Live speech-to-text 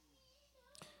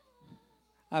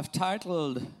I've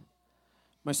titled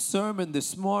my sermon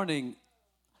this morning,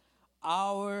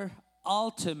 Our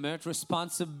Ultimate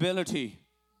Responsibility.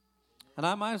 And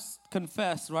I must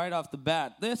confess right off the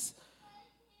bat, this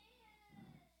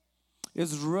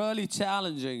is really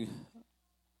challenging.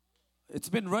 It's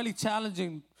been really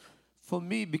challenging for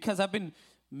me because I've been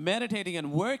meditating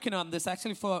and working on this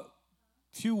actually for a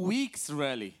few weeks,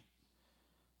 really.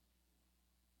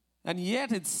 And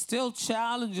yet it still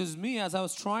challenges me as I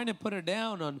was trying to put it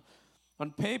down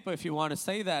on paper, if you want to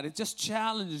say that. It just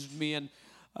challenged me.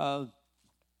 But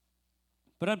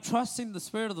I'm trusting the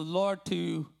Spirit of the Lord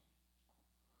to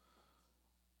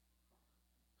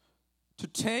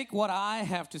take what I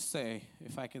have to say,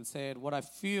 if I can say it, what I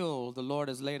feel the Lord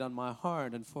has laid on my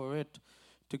heart, and for it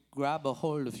to grab a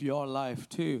hold of your life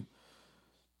too.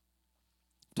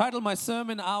 Titled my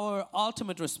sermon, Our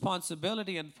Ultimate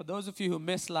Responsibility. And for those of you who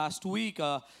missed last week,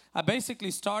 I basically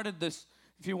started this,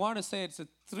 if you want to say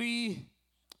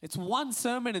it's one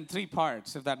sermon in 3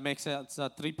 parts, if that makes sense. A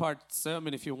 3-part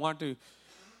sermon if you want to,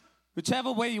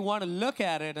 whichever way you want to look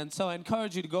at it. And so I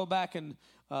encourage you to go back and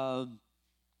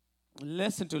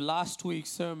listen to last week's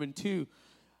sermon too.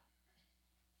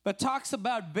 But talks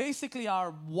about basically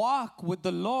our walk with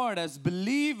the Lord as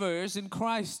believers in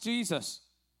Christ Jesus.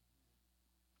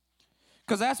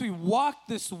 Because as we walk,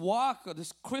 this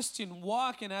Christian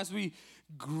walk, and as we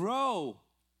grow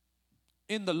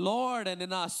in the Lord and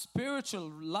in our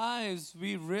spiritual lives,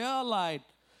 we realize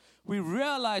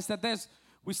that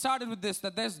we started with this,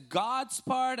 that there's God's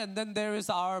part and then there is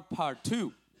our part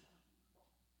too.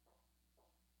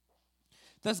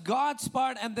 There's God's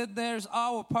part and then there's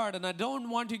our part. And I don't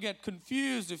want to get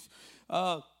confused if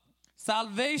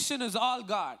salvation is all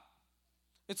God.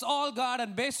 It's all God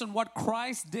and based on what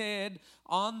Christ did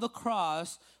on the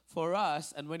cross for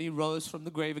us and when He rose from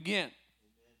the grave again. Amen.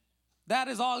 That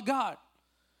is all God.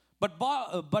 But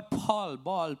Paul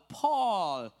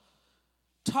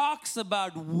talks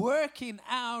about working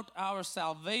out our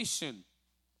salvation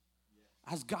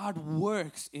as God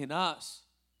works in us.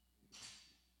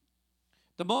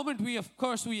 The moment we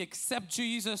accept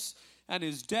Jesus and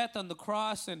His death on the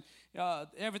cross and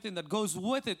everything that goes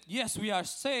with it, yes, we are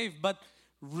saved, but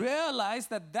realize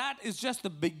that is just the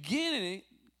beginning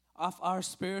of our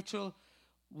spiritual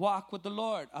walk with the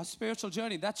Lord, our spiritual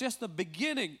journey. That's just the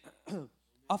beginning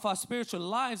of our spiritual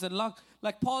lives. And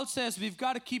like Paul says, we've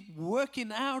got to keep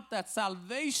working out that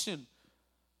salvation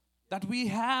that we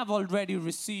have already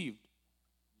received.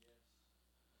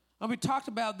 And we talked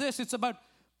about this. It's about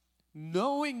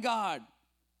knowing God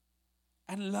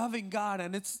and loving God,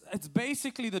 and it's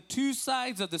basically the two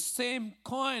sides of the same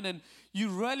coin, and you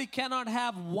really cannot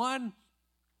have one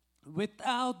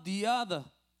without the other.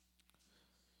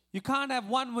 You can't have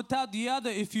one without the other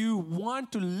if you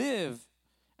want to live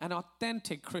an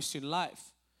authentic Christian life.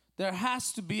 There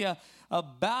has to be a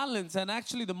balance, and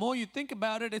actually the more you think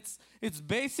about it, it's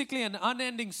basically an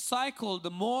unending cycle. The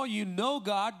more you know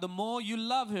God, the more you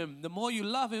love Him. The more you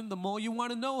love Him, the more you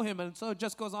want to know Him. And so it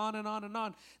just goes on and on and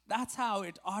on. That's how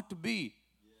it ought to be.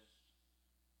 Yes.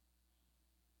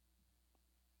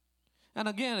 And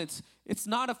again, it's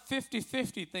not a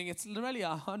 50-50 thing. It's really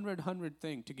a 100-100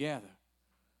 thing together.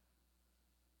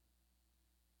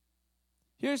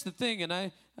 Here's the thing, and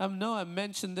I know I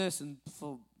mentioned this, and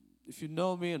if you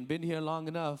know me and been here long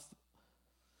enough,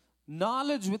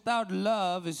 knowledge without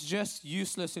love is just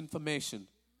useless information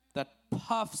that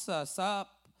puffs us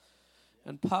up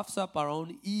and puffs up our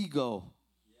own ego.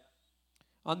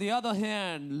 On the other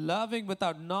hand, loving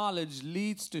without knowledge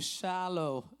leads to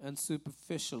shallow and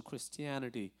superficial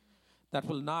Christianity that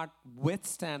will not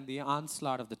withstand the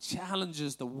onslaught of the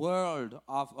challenges the world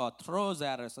throws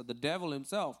at us, or the devil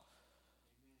himself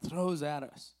throws at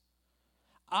us.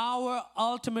 Our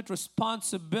ultimate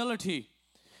responsibility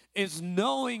is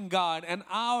knowing God, and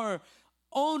our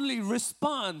only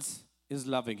response is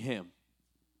loving Him.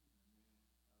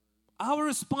 Our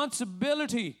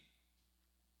responsibility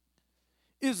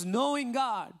is knowing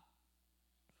God.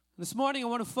 This morning I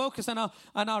want to focus on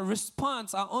our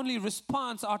response. Our only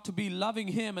response ought to be loving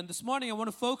Him. And this morning I want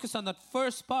to focus on that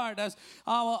first part as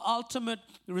our ultimate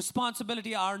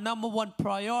responsibility, our number one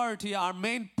priority, our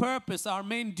main purpose, our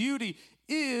main duty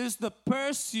is the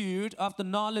pursuit of the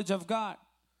knowledge of God.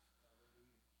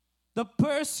 The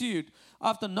pursuit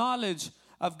of the knowledge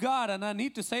of God. And I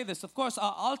need to say this. Of course,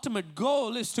 our ultimate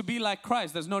goal is to be like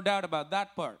Christ. There's no doubt about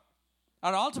that part.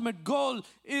 Our ultimate goal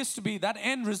is to be, that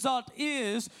end result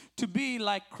is to be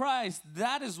like Christ.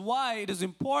 That is why it is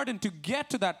important to get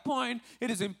to that point. It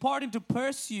is important to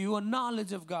pursue a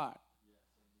knowledge of God.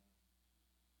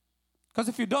 Because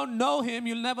if you don't know Him,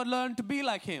 you'll never learn to be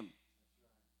like Him.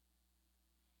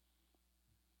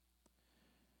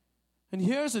 And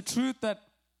here's a truth that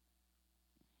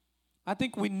I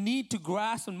think we need to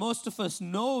grasp, and most of us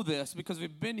know this because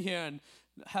we've been here and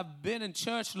have been in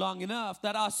church long enough,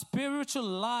 that our spiritual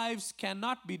lives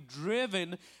cannot be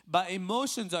driven by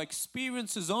emotions or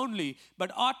experiences only,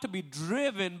 but ought to be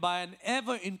driven by an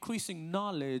ever-increasing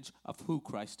knowledge of who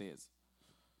Christ is.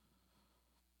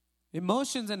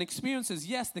 Emotions and experiences,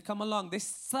 yes, they come along. They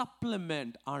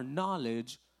supplement our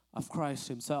knowledge of Christ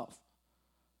himself.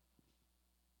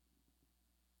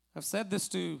 I've said this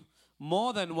to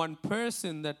more than one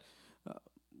person that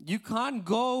you can't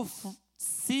go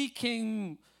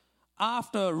seeking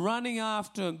after, running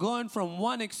after, going from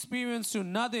one experience to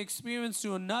another experience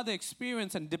to another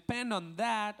experience and depend on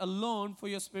that alone for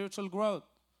your spiritual growth.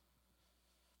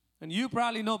 And you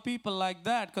probably know people like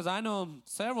that, because I know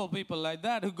several people like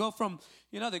that who go from,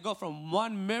 they go from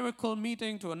one miracle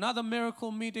meeting to another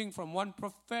miracle meeting, from one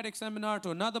prophetic seminar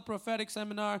to another prophetic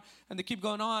seminar, and they keep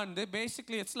going on. They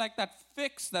basically, it's like that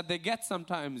fix that they get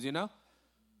sometimes,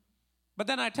 But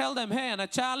then I tell them, hey, and I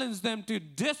challenge them to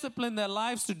discipline their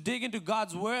lives, to dig into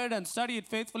God's word and study it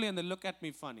faithfully, and they look at me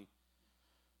funny.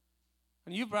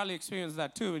 And you've probably experienced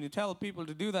that too. When you tell people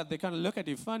to do that, they kind of look at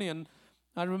you funny. And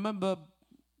I remember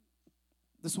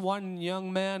this one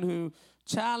young man who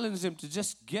challenged him to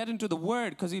just get into the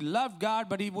Word because he loved God,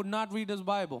 but he would not read his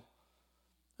Bible.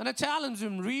 And I challenged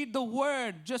him, read the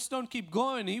Word, just don't keep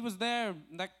going. He was there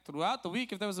like throughout the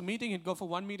week. If there was a meeting, he'd go for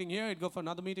one meeting here, he'd go for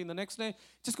another meeting the next day.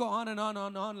 Just go on and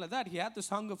on like that. He had this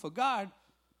hunger for God.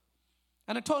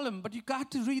 And I told him, but you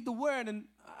got to read the Word. And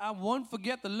I won't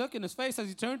forget the look in his face as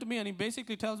he turned to me and he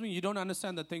basically tells me, you don't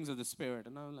understand the things of the Spirit.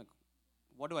 And I'm like,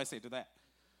 what do I say to that?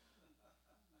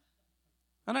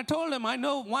 And I told him, I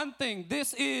know one thing.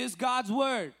 This is God's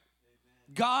word.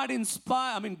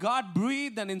 Amen. God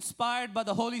breathed and inspired by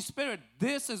the Holy Spirit.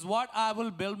 This is what I will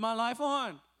build my life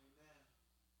on.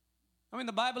 Amen.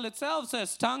 The Bible itself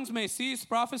says tongues may cease,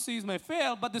 prophecies may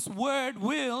fail, but this word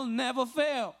will never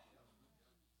fail.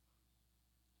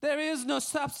 There is no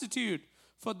substitute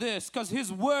for this, because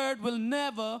his word will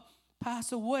never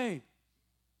pass away.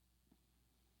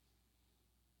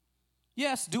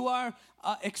 Yes, do our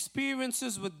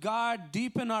experiences with God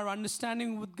deepen our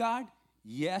understanding with God?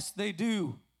 Yes, they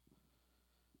do.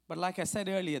 But like I said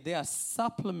earlier, they are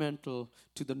supplemental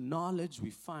to the knowledge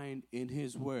we find in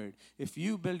his word. If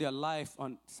you build your life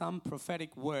on some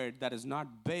prophetic word that is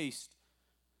not based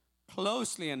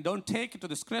closely, and don't take it to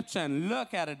the scripture and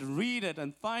look at it, read it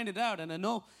and find it out. And I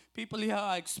know people here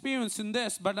are experiencing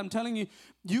this, but I'm telling you,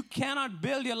 you cannot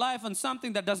build your life on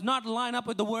something that does not line up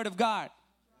with the word of God.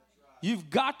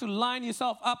 You've got to line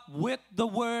yourself up with the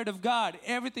Word of God.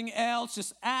 Everything else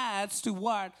just adds to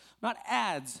what? Not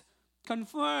adds,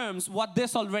 confirms what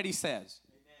this already says.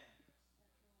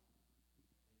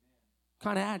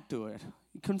 Can't add to it.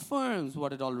 It confirms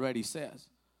what it already says.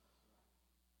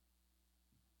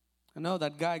 I know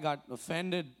that guy got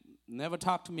offended, never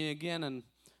talked to me again, and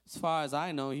as far as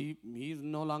I know, he's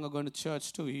no longer going to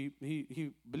church too.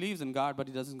 He believes in God, but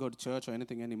he doesn't go to church or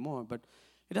anything anymore. But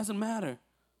it doesn't matter.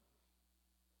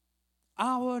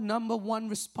 Our number one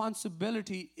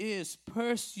responsibility is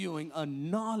pursuing a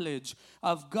knowledge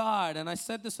of God. And I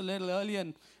said this a little earlier,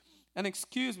 and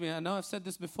excuse me, I know I've said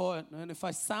this before, and if I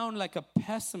sound like a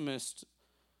pessimist,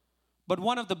 but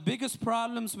one of the biggest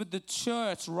problems with the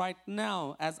church right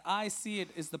now, as I see it,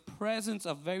 is the presence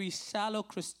of very shallow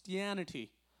Christianity,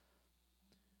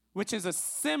 which is a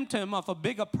symptom of a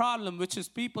bigger problem, which is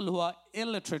people who are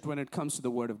illiterate when it comes to the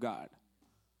Word of God.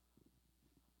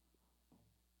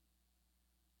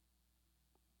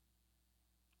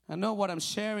 I know what I'm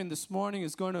sharing this morning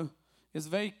is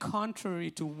very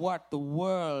contrary to what the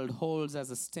world holds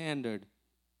as a standard.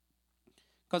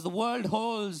 Because the world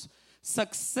holds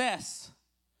success,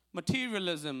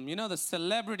 materialism, the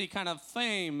celebrity kind of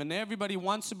fame, and everybody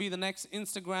wants to be the next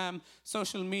Instagram,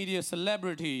 social media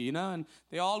celebrity, and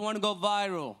they all want to go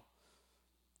viral.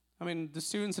 The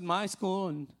students in my school,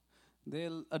 and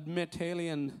they'll admit, Haley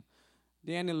and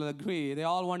Daniel will agree, they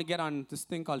all want to get on this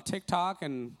thing called TikTok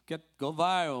and go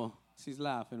viral. She's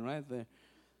laughing right there.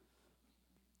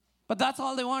 But that's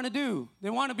all they want to do.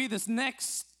 They want to be this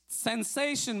next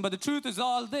sensation, but the truth is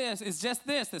all this. It's just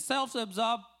this. They're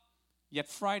self-absorbed, yet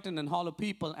frightened and hollow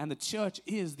people, and the church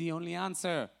is the only answer.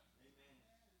 Amen.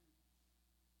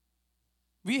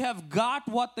 We have got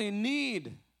what they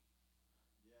need.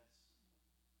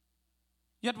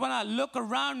 Yet when I look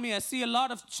around me, I see a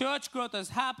lot of church growth has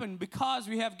happened because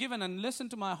we have given, and listen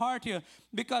to my heart here,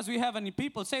 because we have, and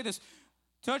people say this,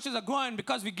 churches are growing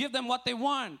because we give them what they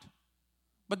want.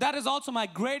 But that is also my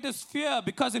greatest fear,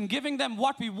 because in giving them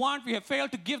what we want, we have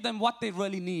failed to give them what they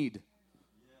really need.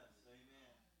 Yes,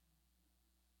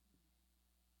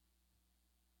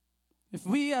 If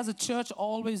we as a church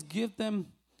always give them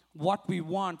what we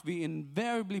want, we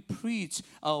invariably preach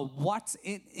a what's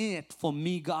in it for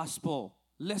me gospel.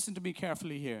 Listen to me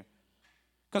carefully here.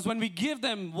 Because when we give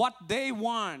them what they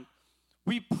want,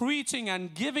 we preaching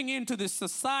and giving into this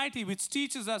society which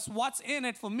teaches us what's in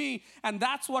it for me, and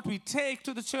that's what we take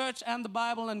to the church and the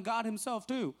Bible and God himself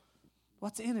too.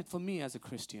 What's in it for me as a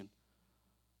Christian?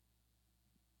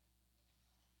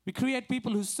 We create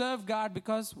people who serve God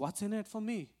because what's in it for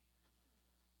me?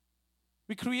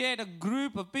 We create a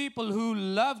group of people who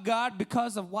love God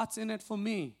because of what's in it for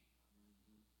me.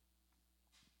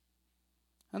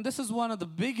 And this is one of the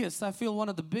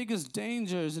biggest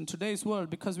dangers in today's world,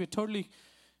 because we're totally,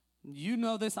 you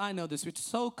know this, I know this, we're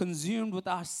so consumed with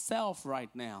ourselves right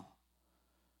now.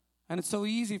 And it's so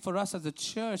easy for us as a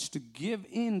church to give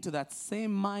in to that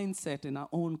same mindset in our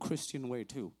own Christian way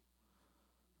too.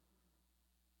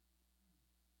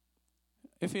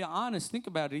 If you're honest, think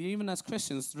about it, even as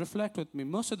Christians, reflect with me.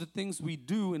 Most of the things we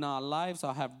do in our lives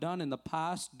or have done in the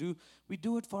past, we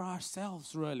do it for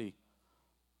ourselves, really.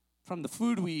 From the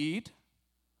food we eat,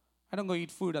 I don't go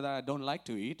eat food that I don't like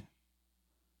to eat.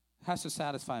 It has to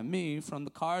satisfy me. From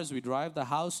the cars we drive, the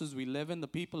houses we live in, the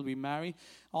people we marry,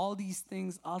 all these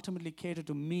things ultimately cater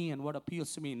to me and what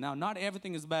appeals to me. Now, not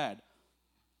everything is bad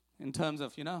in terms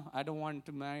of, I don't want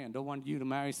to marry and don't want you to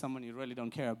marry someone you really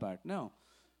don't care about. No.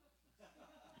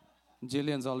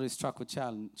 Jillian's always struck with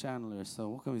Chandler, so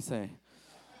what can we say?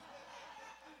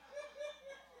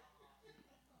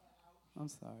 I'm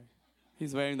sorry.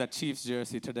 He's wearing that Chiefs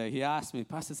jersey today. He asked me,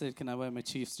 Pastor said, can I wear my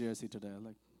Chiefs jersey today? I'm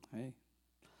like, hey,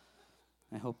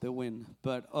 I hope they win.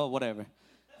 But, whatever.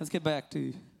 Let's get back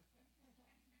to,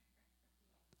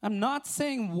 I'm not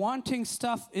saying wanting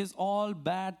stuff is all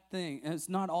bad thing. It's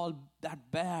not all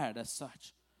that bad as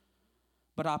such.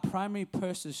 But our primary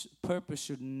purpose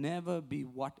should never be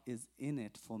what is in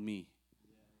it for me.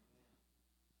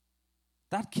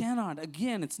 That cannot.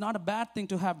 Again, it's not a bad thing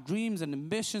to have dreams and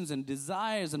ambitions and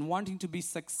desires and wanting to be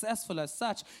successful as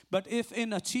such. But if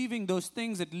in achieving those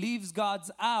things it leaves God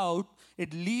out,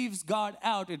 it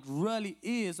really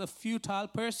is a futile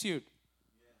pursuit.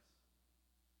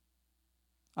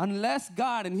 Unless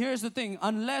God, and here's the thing,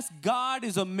 unless God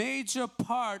is a major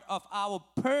part of our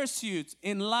pursuits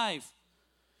in life,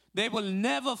 they will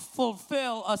never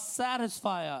fulfill or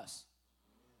satisfy us.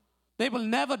 They will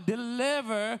never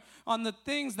deliver on the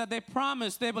things that they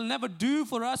promise. They will never do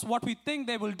for us what we think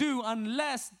they will do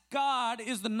unless God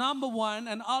is the number one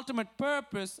and ultimate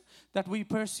purpose that we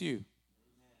pursue. Amen.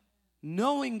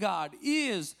 Knowing God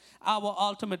is our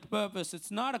ultimate purpose.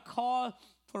 It's not a call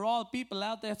for all people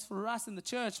out there. It's for us in the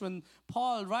church. When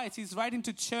Paul writes, he's writing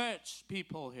to church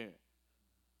people here.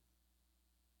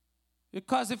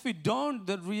 Because if we don't,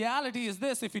 the reality is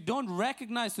this, if we don't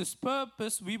recognize this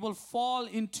purpose, we will fall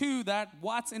into that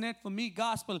what's in it for me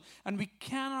gospel. And we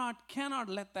cannot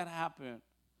let that happen.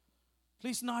 At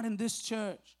least not in this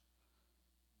church.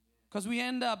 Because we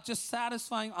end up just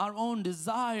satisfying our own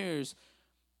desires,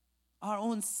 our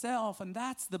own self. And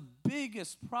that's the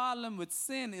biggest problem with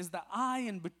sin, is the I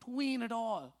in between it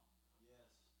all. Yes.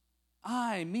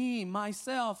 I, me,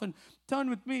 myself. And turn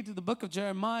with me to the book of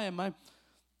Jeremiah.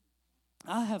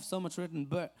 I have so much written,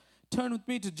 but turn with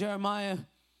me to Jeremiah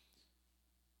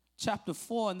chapter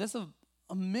 4, and there's an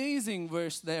amazing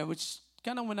verse there, which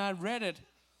kind of when I read it,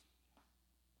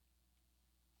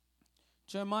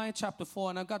 Jeremiah chapter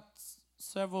 4, and I've got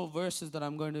several verses that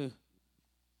I'm going to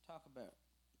talk about.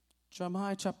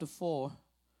 Jeremiah chapter 4.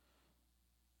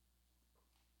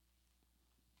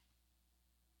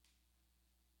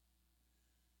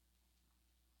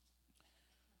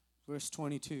 Verse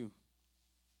 22.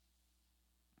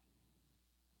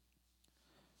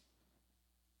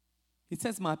 It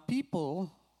says, my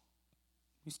people,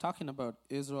 he's talking about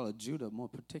Israel or Judah more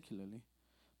particularly.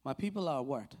 My people are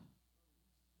what?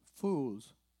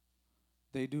 Fools.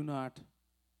 They do not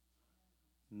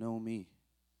know me.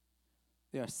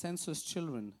 They are senseless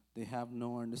children. They have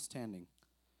no understanding.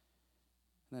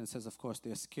 And then it says, of course,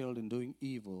 they are skilled in doing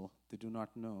evil. They do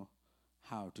not know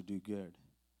how to do good.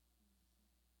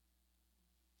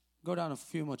 Go down a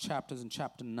few more chapters in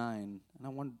chapter 9,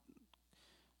 and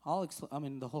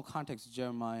the whole context of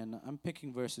Jeremiah, and I'm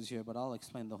picking verses here, but I'll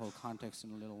explain the whole context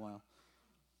in a little while.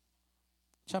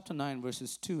 Chapter 9,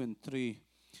 verses 2 and 3.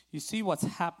 You see what's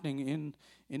happening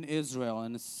in Israel,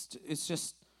 and it's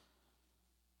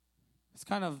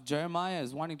kind of Jeremiah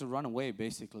is wanting to run away,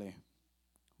 basically.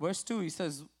 Verse 2, he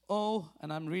says,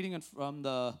 and I'm reading it from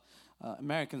the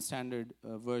American Standard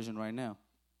Version right now.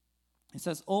 It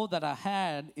says, that I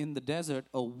had in the desert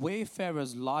a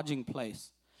wayfarer's lodging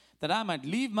place, that I might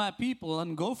leave my people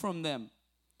and go from them.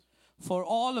 For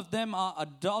all of them are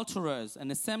adulterers,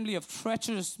 an assembly of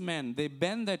treacherous men. They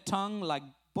bend their tongue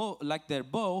like their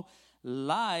bow.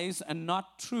 Lies and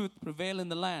not truth prevail in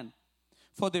the land.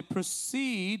 For they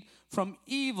proceed from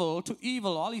evil to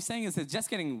evil. All he's saying is it's just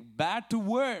getting bad to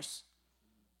worse.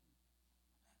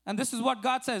 And this is what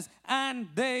God says. And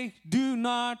they do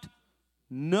not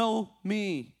know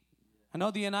me. I know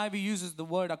the NIV uses the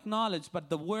word acknowledge, but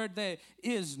the word there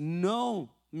is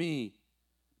know me.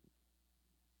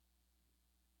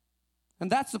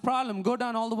 And that's the problem. Go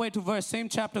down all the way to same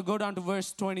chapter, go down to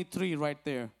verse 23 right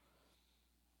there.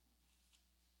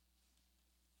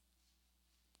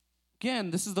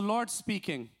 Again, this is the Lord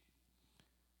speaking.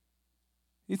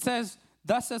 It says,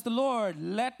 thus says the Lord,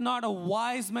 let not a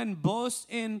wise man boast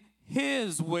in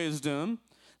his wisdom.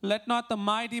 Let not the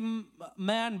mighty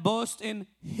man boast in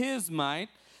his might.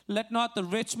 Let not the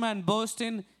rich man boast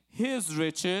in his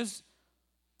riches.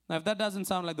 Now, if that doesn't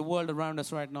sound like the world around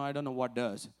us right now, I don't know what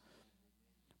does.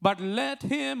 But let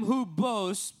him who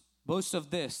boasts, boast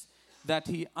of this, that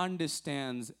he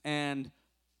understands and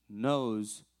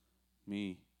knows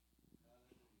me.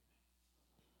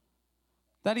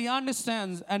 That he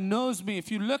understands and knows me.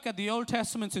 If you look at the Old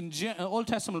Testament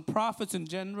prophets in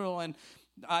general and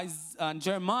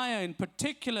Jeremiah in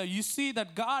particular, you see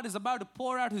that God is about to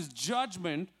pour out his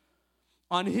judgment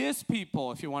on his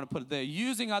people, if you want to put it there,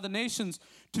 using other nations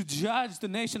to judge the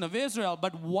nation of Israel.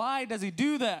 But why does he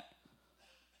do that?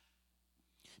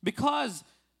 Because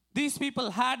these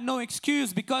people had no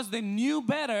excuse, because they knew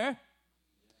better,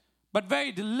 but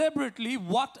very deliberately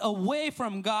walked away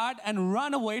from God and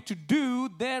run away to do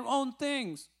their own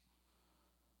things.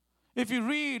 If you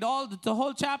read the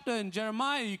whole chapter in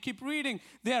Jeremiah, you keep reading,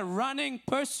 they are running,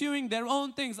 pursuing their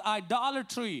own things,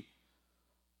 idolatry.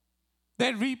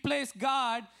 They replace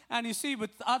God, and you see,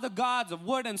 with other gods of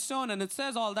wood and stone, and it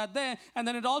says all that there. And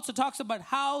then it also talks about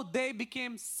how they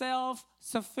became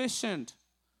self-sufficient.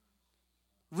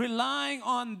 Relying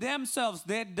on themselves,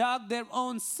 they dug their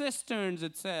own cisterns,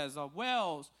 it says, or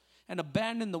wells, and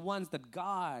abandoned the ones that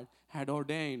God had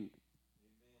ordained.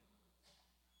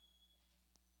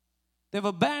 They've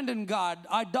abandoned God,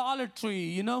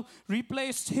 idolatry,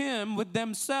 replaced him with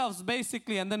themselves,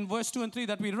 basically. And then verse 2 and 3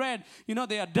 that we read,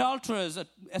 the adulterers,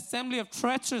 assembly of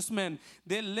treacherous men,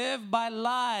 they live by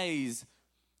lies.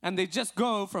 And they just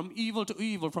go from evil to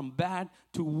evil, from bad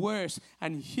to worse.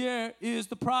 And here is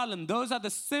the problem. Those are the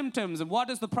symptoms. And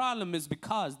what is the problem? Is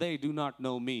because they do not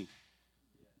know me.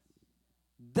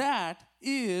 That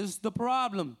is the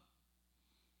problem.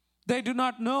 They do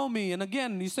not know me. And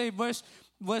again, you say verse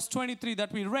 23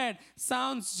 that we read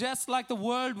sounds just like the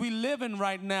world we live in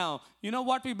right now. You know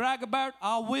what we brag about?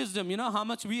 Our wisdom. You know how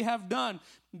much we have done.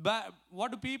 But what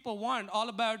do people want? All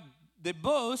about, they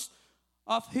boast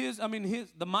of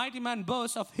the mighty man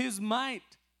boasts of his might.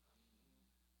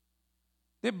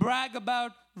 They brag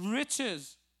about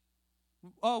riches.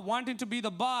 Oh, wanting to be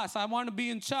the boss. I want to be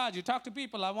in charge. You talk to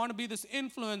people. I want to be this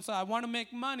influencer. I want to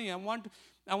make money. I want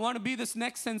to be this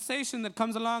next sensation that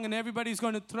comes along and everybody's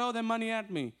going to throw their money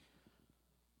at me.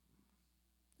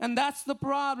 And that's the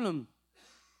problem.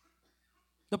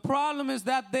 The problem is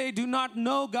that they do not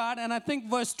know God, and I think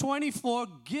verse 24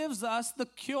 gives us the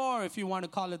cure, if you want to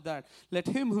call it that. Let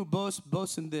him who boasts,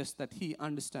 boast in this, that he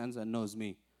understands and knows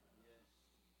me.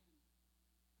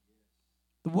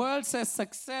 The world says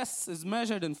success is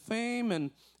measured in fame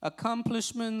and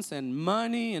accomplishments and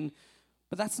money,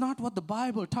 but that's not what the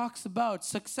Bible talks about.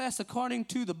 Success, according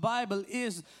to the Bible,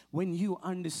 is when you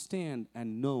understand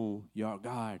and know your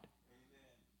God.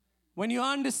 When you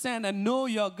understand and know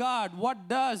your God, what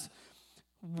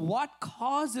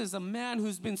causes a man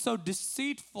who's been so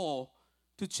deceitful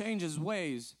to change his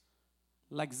ways,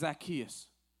 like Zacchaeus?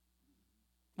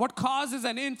 What causes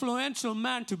an influential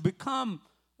man to become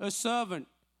a servant?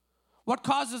 What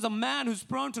causes a man who's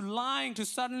prone to lying to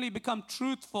suddenly become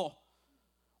truthful?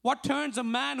 What turns a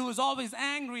man who is always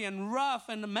angry and rough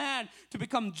and mad to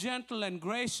become gentle and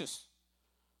gracious?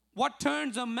 What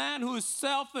turns a man who is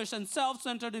selfish and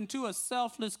self-centered into a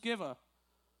selfless giver?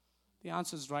 The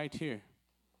answer is right here.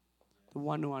 The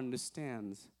one who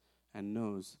understands and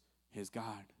knows his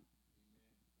God.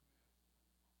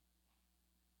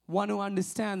 One who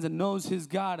understands and knows his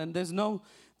God. And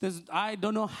I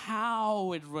don't know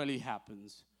how it really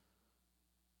happens.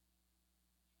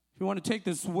 If you want to take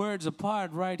these words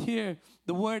apart right here,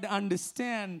 the word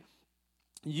understand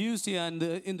used here in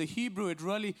the Hebrew, it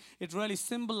really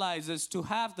symbolizes to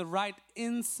have the right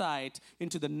insight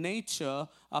into the nature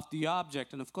of the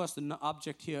object. And of course, the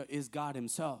object here is God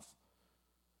himself.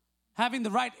 Having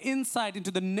the right insight into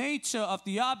the nature of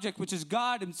the object, which is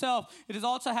God himself, it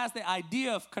also has the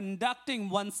idea of conducting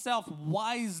oneself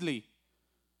wisely.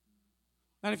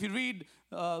 And if you read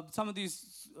some of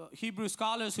these Hebrew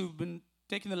scholars who've been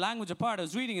taking the language apart, I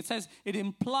was reading, it says it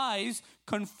implies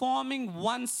conforming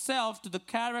oneself to the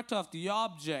character of the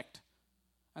object.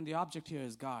 And the object here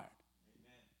is God.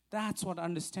 Amen. That's what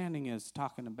understanding is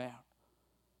talking about.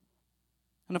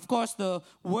 And of course, the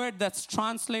word that's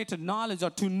translated knowledge or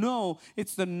to know,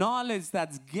 it's the knowledge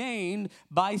that's gained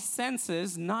by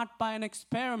senses, not by an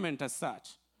experiment as such.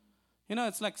 You know,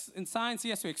 it's like in science,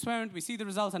 yes, we experiment, we see the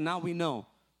results, and now we know.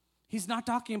 He's not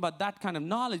talking about that kind of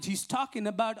knowledge. He's talking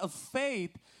about a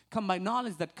faith come by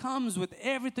knowledge that comes with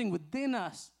everything within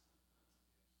us.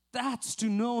 That's to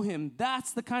know Him.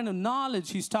 That's the kind of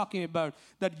knowledge He's talking about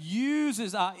that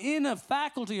uses our inner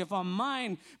faculty of our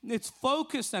mind. It's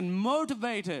focused and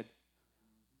motivated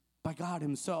by God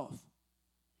Himself.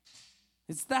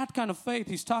 It's that kind of faith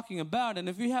He's talking about. And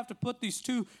if we have to put these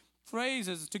two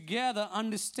phrases together,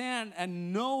 understand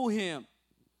and know Him,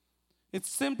 it's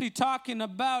simply talking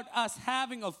about us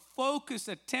having a focused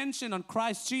attention on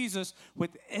Christ Jesus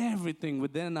with everything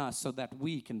within us so that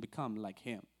we can become like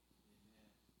Him.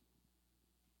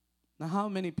 Now, how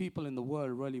many people in the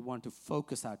world really want to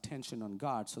focus our attention on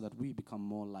God so that we become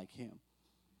more like Him?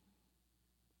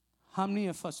 How many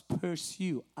of us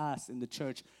in the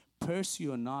church,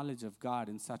 pursue a knowledge of God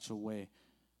in such a way?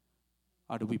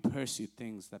 Or do we pursue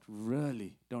things that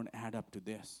really don't add up to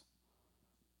this?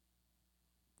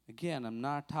 Again, I'm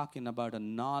not talking about a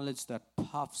knowledge that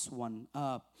puffs one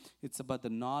up. It's about the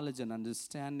knowledge and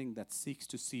understanding that seeks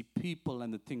to see people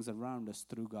and the things around us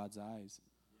through God's eyes.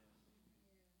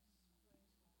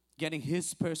 Getting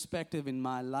His perspective in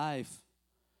my life.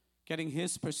 Getting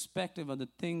His perspective on the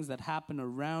things that happen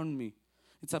around me.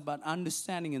 It's about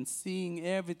understanding and seeing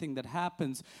everything that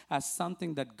happens as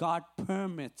something that God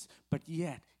permits, but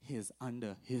yet is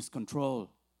under His control.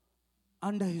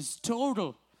 Under His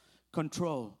total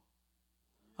control.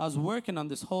 I was working on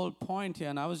this whole point here,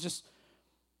 and I was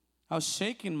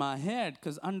shaking my head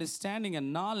because understanding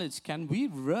and knowledge, can we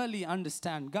really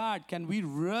understand God? Can we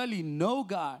really know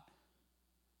God?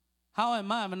 How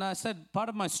am I? When I said part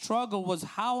of my struggle was,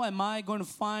 how am I going to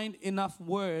find enough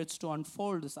words to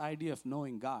unfold this idea of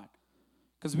knowing God?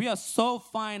 Because we are so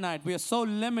finite. We are so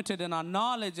limited in our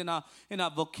knowledge, in our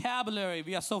vocabulary.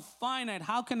 We are so finite.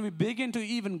 How can we begin to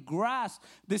even grasp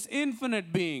this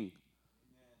infinite being?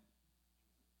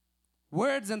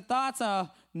 Words and thoughts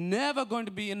are never going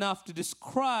to be enough to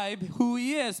describe who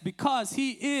He is because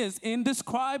He is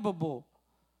indescribable.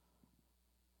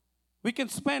 We can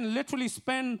literally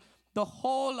spend the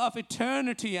whole of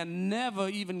eternity and never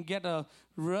even get a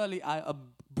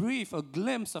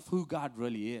glimpse of who God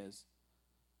really is.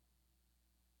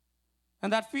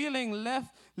 And that feeling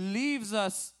leaves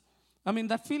us,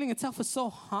 that feeling itself is so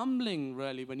humbling,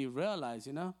 really, when you realize,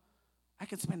 I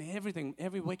can spend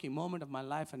every waking moment of my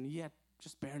life and yet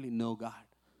just barely know God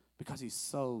because He's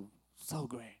so, so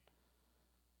great.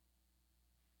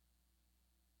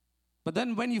 But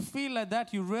then when you feel like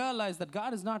that, you realize that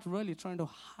God is not really trying to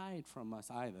hide from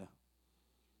us either.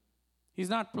 He's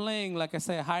not playing, like I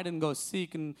say, hide and go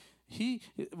seek, and he's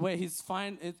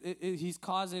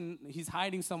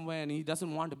hiding somewhere and He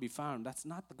doesn't want to be found. That's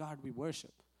not the God we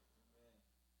worship.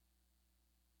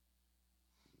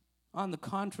 On the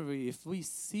contrary, if we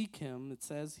seek Him, it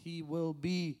says He will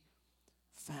be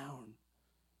found.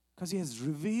 Because He has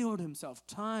revealed Himself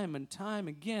time and time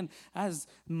again. As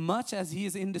much as He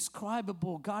is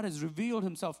indescribable, God has revealed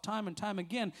Himself time and time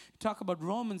again. You talk about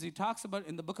Romans, in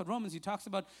the book of Romans, He talks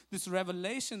about this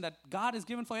revelation that God has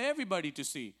given for everybody to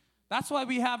see. That's why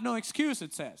we have no excuse,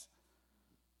 it says.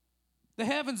 The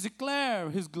heavens declare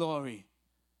His glory.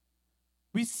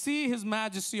 We see His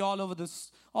majesty all over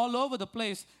the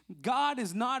place. God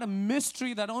is not a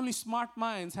mystery that only smart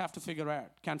minds can figure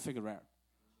out.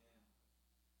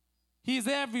 He is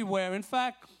everywhere. In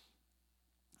fact,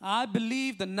 I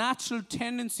believe the natural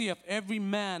tendency of every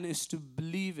man is to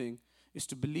believe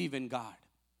in God.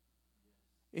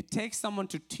 It takes someone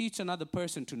to teach another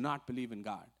person to not believe in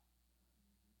God.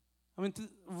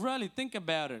 Really think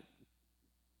about it.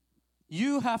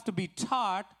 You have to be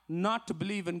taught not to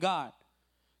believe in God.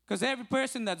 Because every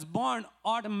person that's born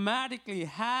automatically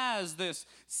has this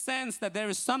sense that there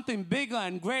is something bigger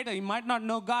and greater. He might not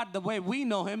know God the way we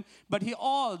know Him, but they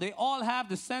all have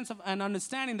the sense of an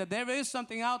understanding that there is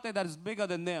something out there that is bigger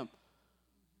than them.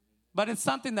 But it's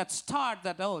something that's taught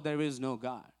that, there is no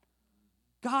God.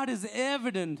 God is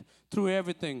evident through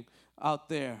everything out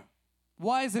there.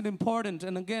 Why is it important?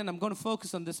 And again, I'm going to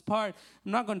focus on this part.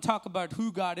 I'm not going to talk about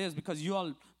who God is because you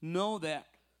all know that.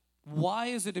 Why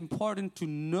is it important to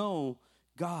know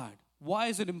God? Why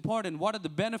is it important? What are the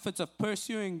benefits of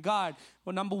pursuing God?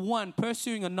 Well, number one,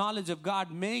 pursuing a knowledge of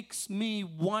God makes me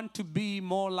want to be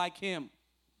more like Him.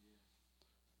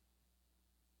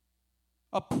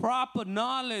 A proper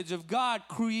knowledge of God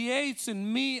creates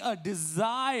in me a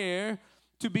desire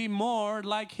to be more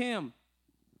like Him.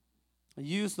 I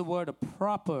use the word a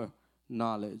proper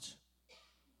knowledge.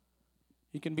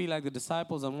 You can be like the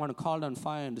disciples and want to call down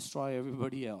fire and destroy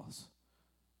everybody else.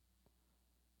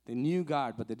 They knew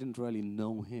God, but they didn't really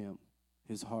know Him,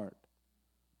 His heart.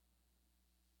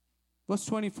 Verse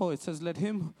 24, it says, let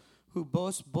him who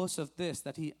boasts, boast of this,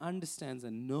 that he understands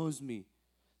and knows me,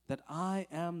 that I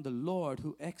am the Lord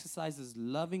who exercises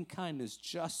loving kindness,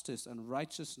 justice, and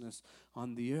righteousness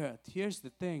on the earth. Here's the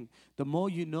thing. The more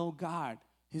you know God,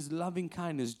 His loving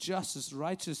kindness, justice,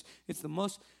 righteous, it's the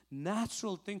most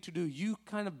natural thing to do. You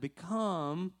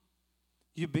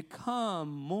become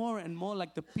more and more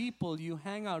like the people you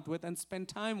hang out with and spend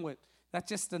time with. That's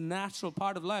just a natural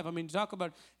part of life. I mean, talk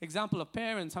about example of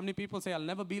parents. How many people say, I'll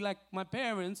never be like my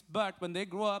parents, but when they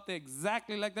grow up, they're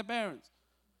exactly like their parents.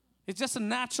 It's just a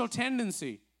natural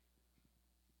tendency.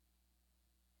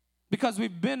 Because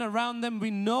we've been around them,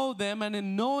 we know them, and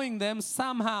in knowing them,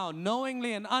 somehow,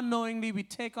 knowingly and unknowingly, we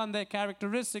take on their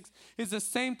characteristics. It's the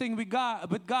same thing with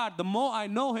God. The more I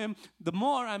know Him, the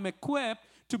more I'm equipped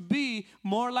to be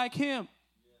more like Him.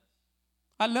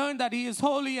 I learned that He is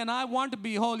holy and I want to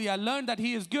be holy. I learned that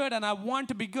He is good and I want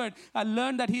to be good. I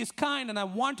learned that He is kind and I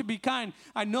want to be kind.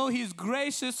 I know He is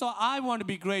gracious, so I want to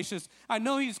be gracious. I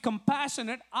know He's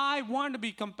compassionate. I want to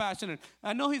be compassionate.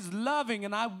 I know He's loving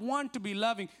and I want to be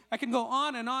loving. I can go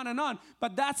on and on and on.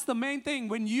 But that's the main thing.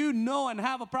 When you know and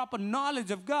have a proper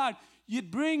knowledge of God, it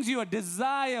brings you a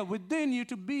desire within you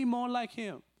to be more like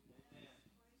Him.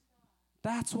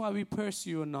 That's why we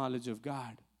pursue a knowledge of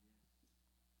God.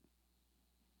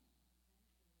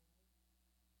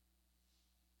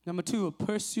 Number two,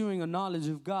 pursuing a knowledge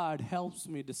of God helps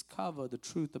me discover the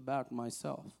truth about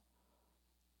myself.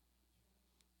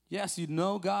 Yes, you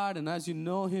know God, and as you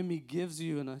know Him, He gives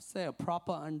you, and I say, a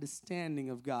proper understanding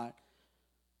of God.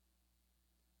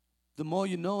 The more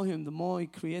you know Him, the more He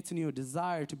creates in you a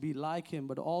desire to be like Him,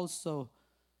 but also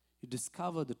you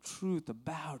discover the truth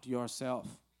about yourself.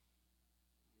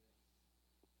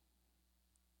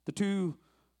 The two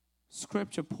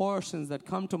scripture portions that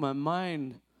come to my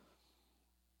mind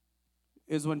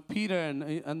is when Peter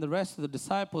and the rest of the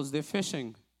disciples, they're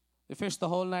fishing. They fish the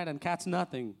whole night and catch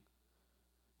nothing.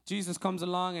 Jesus comes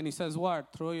along and He says,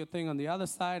 what? Throw your thing on the other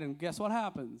side, and guess what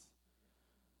happens?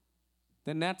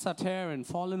 Their nets are tearing,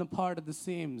 falling apart at the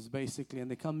seams, basically, and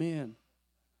they come in.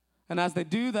 And as they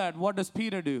do that, what does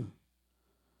Peter do?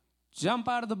 Jump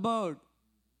out of the boat,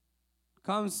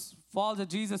 falls at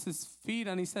Jesus' feet,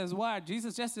 and he says, what?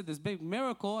 Jesus just did this big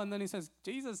miracle, and then he says,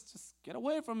 Jesus, just get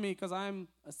away from me because I'm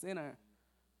a sinner.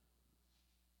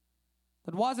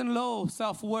 That wasn't low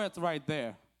self-worth right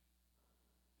there.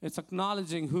 It's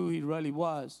acknowledging who he really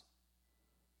was.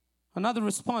 Another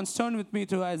response, turn with me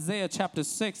to Isaiah chapter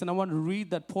 6, and I want to read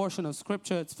that portion of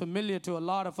scripture. It's familiar to a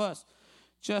lot of us.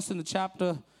 Just in the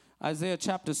chapter, Isaiah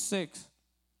chapter 6.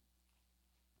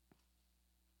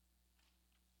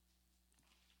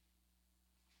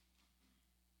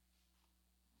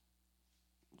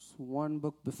 It's one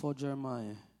book before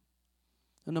Jeremiah.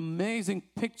 An amazing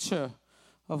picture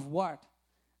of what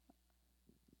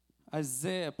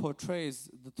Isaiah portrays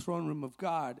the throne room of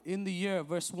God. In the year,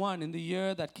 verse 1, in the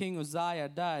year that King Uzziah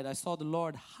died, I saw the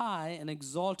Lord high and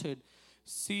exalted,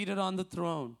 seated on the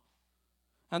throne.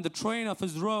 And the train of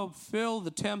His robe filled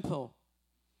the temple.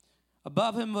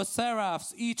 Above Him were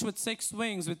seraphs, each with 6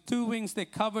 wings. With 2 wings they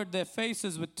covered their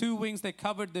faces. With 2 wings they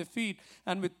covered their feet.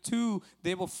 And with 2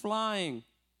 they were flying.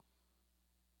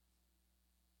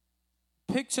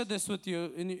 Picture this with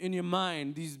you in your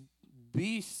mind. These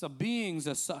beasts or beings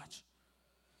as such.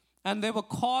 And they were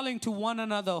calling to one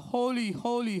another, holy,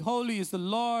 holy, holy is the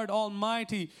Lord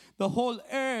Almighty. The whole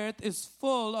earth is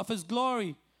full of His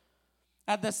glory.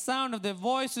 At the sound of their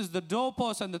voices, the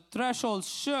doorposts and the thresholds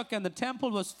shook, and the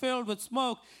temple was filled with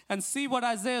smoke. And see what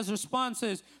Isaiah's response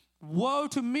is. Woe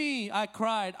to me, I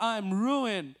cried, I am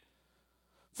ruined.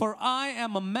 For I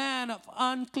am a man of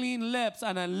unclean lips,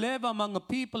 and I live among a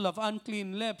people of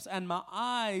unclean lips, and my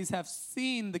eyes have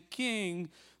seen the King,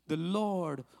 the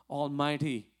Lord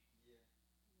Almighty.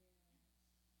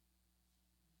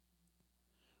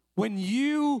 When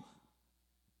you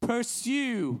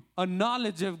pursue a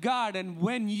knowledge of God, and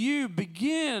when you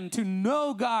begin to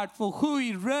know God for who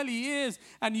He really is,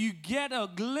 and you get a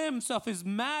glimpse of His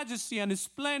majesty and His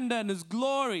splendor and His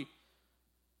glory,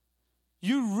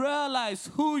 you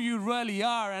realize who you really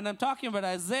are. And I'm talking about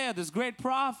Isaiah, this great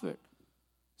prophet.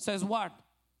 says what?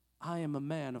 I am a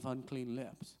man of unclean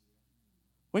lips.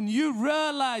 When you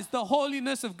realize the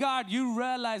holiness of God, you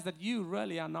realize that you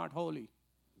really are not holy.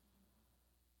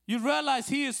 You realize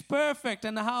He is perfect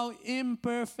and how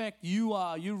imperfect you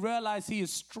are. You realize He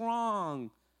is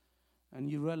strong. And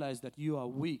you realize that you are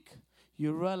weak.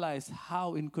 You realize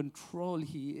how in control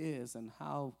He is and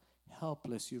how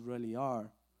helpless you really are.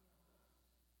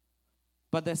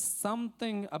 But there's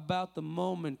something about the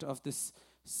moment of this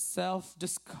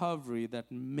self-discovery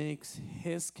that makes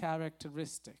His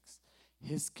characteristics,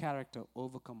 His character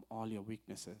overcome all your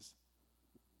weaknesses.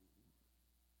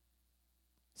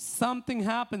 Something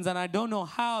happens, and I don't know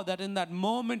how, that in that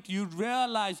moment you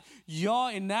realize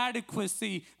your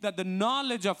inadequacy, that the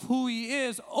knowledge of who He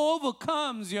is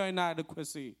overcomes your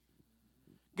inadequacy.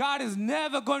 God is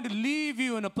never going to leave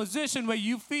you in a position where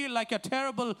you feel like you're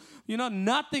terrible,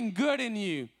 nothing good in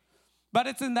you. But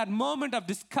it's in that moment of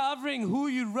discovering who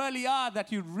you really are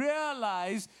that you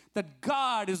realize that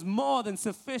God is more than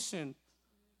sufficient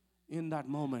in that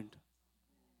moment.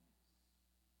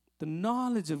 The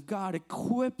knowledge of God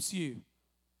equips you.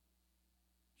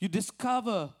 You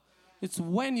discover. It's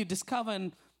when you discover,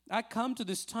 and I come to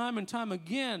this time and time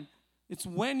again, it's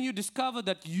when you discover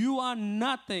that you are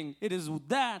nothing.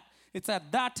 It's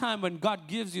at that time when God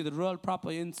gives you the real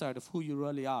proper insight of who you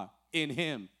really are in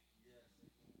Him.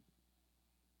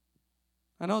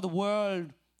 I know the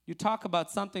world, you talk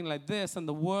about something like this, and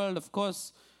the world, of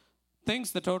course,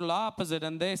 thinks the total opposite,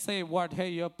 and they say, hey,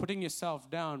 you're putting yourself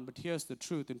down. But here's the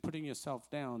truth. In putting yourself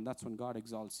down, that's when God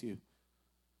exalts you.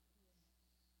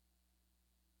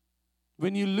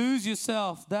 When you lose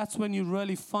yourself, that's when you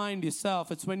really find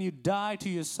yourself. It's when you die to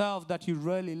yourself that you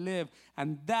really live.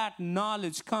 And that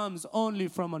knowledge comes only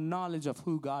from a knowledge of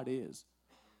who God is.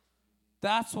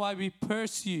 That's why we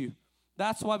pursue.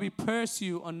 That's why we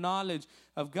pursue a knowledge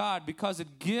of God, because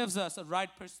it gives us a right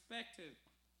perspective.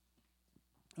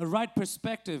 A right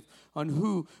perspective on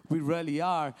who we really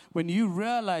are. When you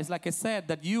realize, like I said,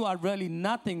 that you are really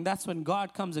nothing, that's when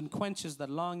God comes and quenches the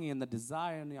longing and the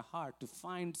desire in your heart to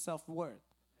find self-worth.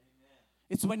 Amen.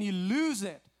 It's when you lose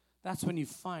it, that's when you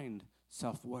find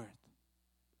self-worth.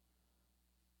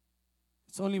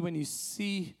 It's only when you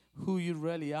see who you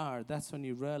really are, that's when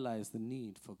you realize the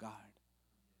need for God.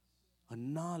 The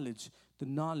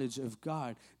knowledge of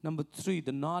God. Number 3,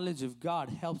 the knowledge of God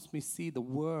helps me see the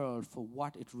world for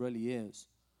what it really is.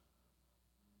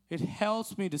 It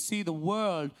helps me to see the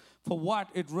world for what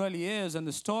it really is. And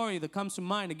the story that comes to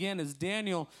mind again is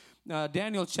Daniel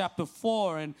chapter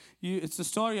 4. And it's the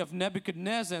story of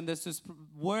Nebuchadnezzar. And there's this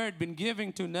word been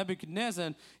given to Nebuchadnezzar,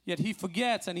 and yet he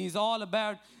forgets, and he's all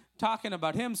about talking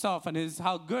about himself and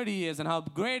how good he is and how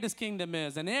great his kingdom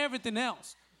is and everything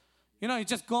else. He's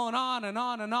just going on and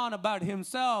on and on about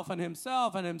himself and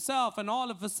himself and himself. And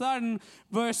all of a sudden,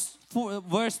 verse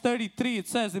 33, it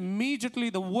says,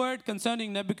 immediately the word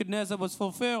concerning Nebuchadnezzar was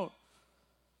fulfilled.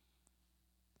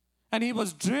 And he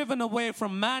was driven away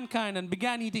from mankind and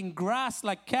began eating grass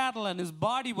like cattle. And his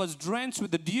body was drenched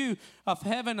with the dew of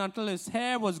heaven until his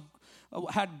hair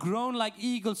had grown like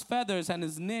eagle's feathers and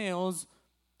his nails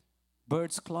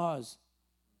bird's claws.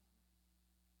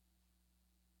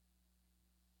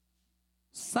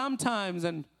 Sometimes,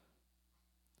 and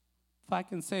if I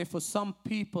can say, for some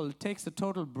people, it takes a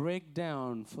total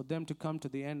breakdown for them to come to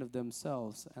the end of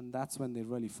themselves, and that's when they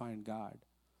really find God.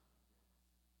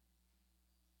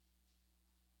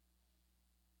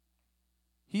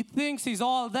 He thinks he's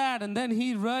all that, and then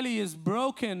he really is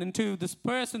broken into this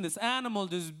person, this animal,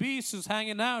 this beast who's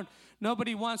hanging out.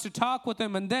 Nobody wants to talk with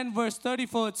him. And then verse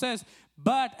 34, it says,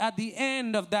 but at the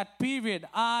end of that period,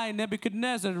 I,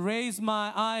 Nebuchadnezzar, raised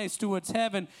my eyes towards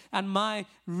heaven, and my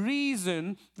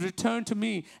reason returned to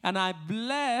me. And I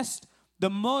blessed the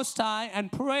Most High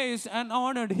and praised and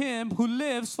honored Him who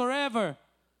lives forever.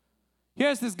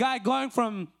 Here's this guy going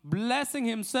from blessing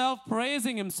himself,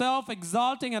 praising himself,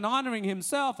 exalting and honoring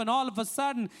himself, and all of a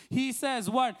sudden he says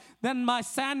what? Then my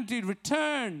sanity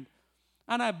returned,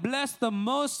 and I blessed the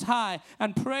Most High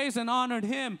and praised and honored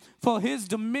Him, for His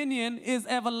dominion is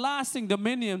everlasting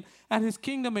dominion, and His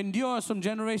kingdom endures from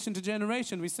generation to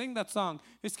generation. We sing that song.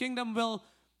 His kingdom will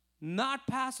not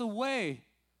pass away.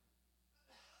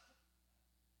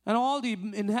 And all the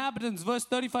inhabitants, verse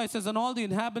 35 says, and all the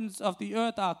inhabitants of the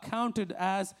earth are counted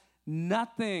as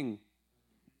nothing.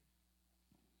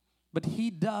 But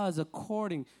He does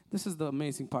according, this is the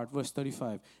amazing part, verse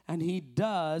 35. And He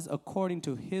does according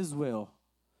to His will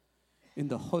in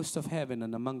the host of heaven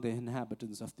and among the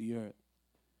inhabitants of the earth.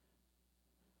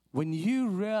 When you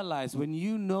realize, when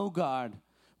you know God,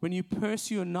 when you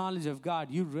pursue a knowledge of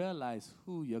God, you realize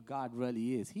who your God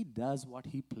really is. He does what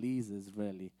He pleases,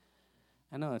 really.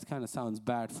 I know it kind of sounds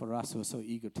bad for us who are so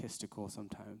egotistical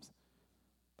sometimes.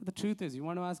 But the truth is, you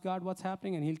want to ask God what's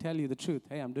happening, and He'll tell you the truth.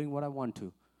 Hey, I'm doing what I want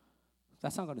to.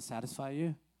 That's not going to satisfy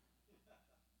you.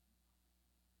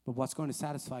 But what's going to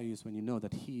satisfy you is when you know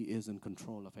that He is in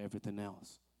control of everything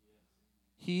else.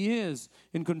 He is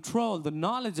in control. The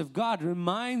knowledge of God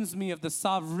reminds me of the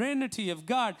sovereignty of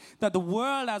God, that the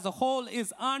world as a whole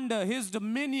is under His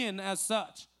dominion as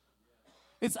such.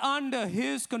 It's under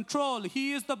His control.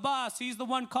 He is the boss. He's the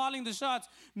one calling the shots.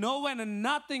 No one and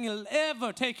nothing will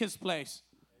ever take His place.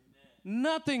 Amen.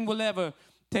 Nothing will ever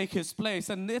take His place.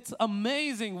 And it's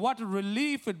amazing what a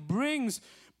relief it brings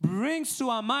to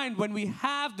our mind when we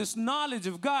have this knowledge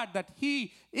of God that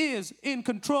He is in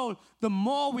control. The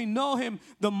more we know Him,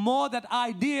 the more that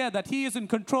idea that He is in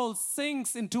control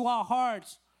sinks into our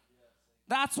hearts.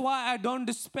 That's why I don't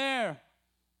despair.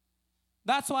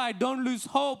 That's why I don't lose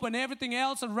hope when everything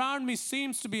else around me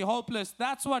seems to be hopeless.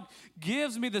 That's what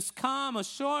gives me this calm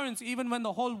assurance even when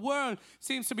the whole world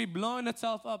seems to be blowing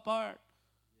itself apart.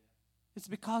 It's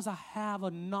because I have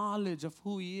a knowledge of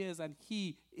who He is, and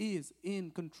He is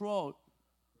in control.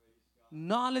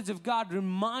 Knowledge of God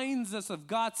reminds us of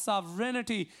God's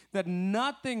sovereignty, that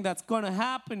nothing that's going to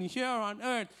happen here on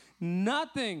earth,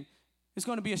 nothing is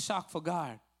going to be a shock for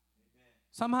God.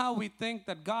 Somehow we think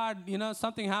that God,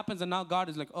 something happens and now God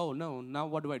is like, oh no, now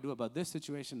what do I do about this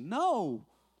situation? No.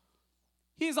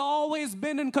 He's always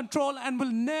been in control and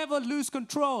will never lose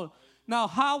control. Now,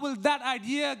 how will that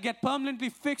idea get permanently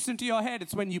fixed into your head?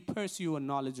 It's when you pursue a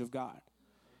knowledge of God.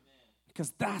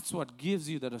 Because that's what gives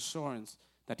you that assurance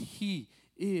that He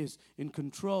is in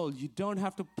control. You don't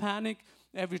have to panic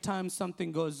every time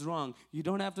something goes wrong. You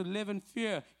don't have to live in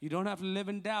fear. You don't have to live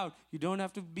in doubt. You don't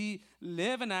have to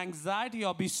live in anxiety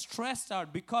or be stressed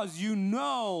out, because you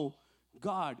know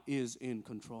God is in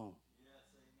control. Yes,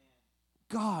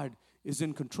 amen. God is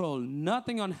in control.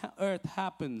 Nothing on earth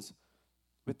happens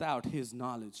without His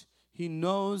knowledge. He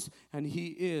knows and He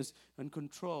is in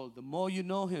control. The more you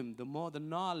know Him, the more the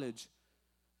knowledge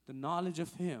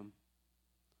of Him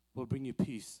will bring you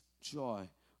peace, joy,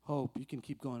 hope. You can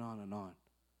keep going on and on.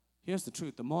 Here's the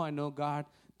truth. The more I know God,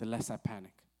 the less I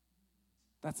panic.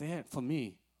 That's it for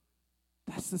me.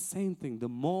 That's the same thing. The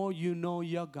more you know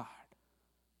your God,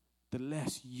 the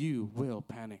less you will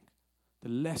panic. The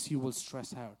less you will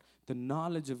stress out. The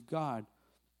knowledge of God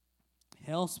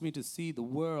helps me to see the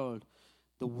world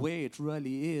the way it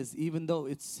really is. Even though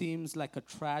it seems like a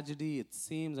tragedy, it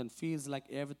seems and feels like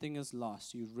everything is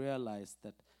lost, you realize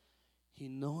that He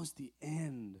knows the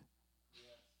end.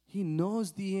 He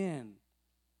knows the end.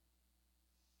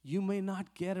 You may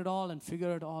not get it all and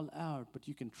figure it all out, but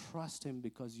you can trust Him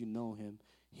because you know Him.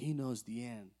 He knows the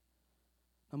end.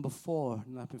 Number 4,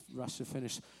 let me rush to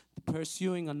finish.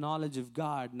 Pursuing a knowledge of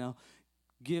God now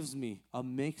gives me or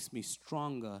makes me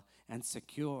stronger and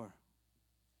secure.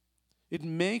 It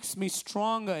makes me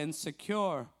stronger and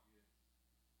secure.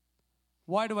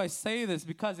 Why do I say this?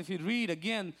 Because if you read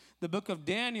again the book of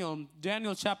Daniel,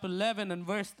 Daniel chapter 11 and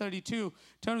verse 32.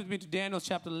 Turn with me to Daniel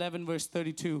chapter 11 verse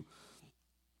 32.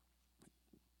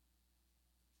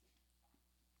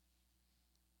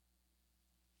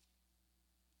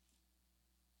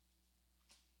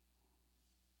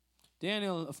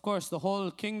 Daniel, of course, the whole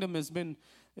kingdom is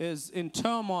in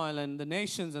turmoil, and the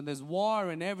nations, and there's war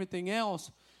and everything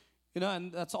else.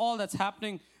 And that's all that's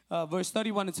happening. Verse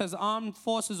 31, it says, armed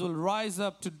forces will rise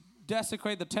up to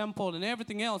desecrate the temple and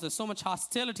everything else. There's so much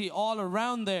hostility all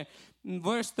around there. In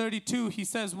verse 32, he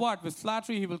says what? With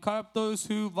flattery, he will corrupt those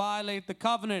who violate the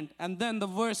covenant. And then the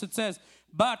verse, it says,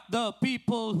 but the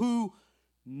people who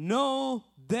know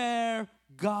their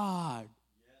God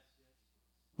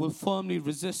will firmly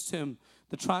resist him.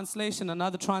 The translation,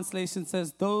 another translation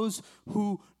says, those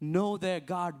who know their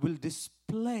God will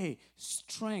display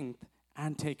strength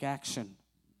and take action.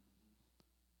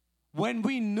 When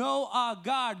we know our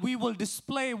God, we will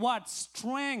display what?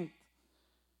 Strength.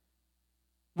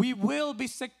 We will be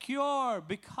secure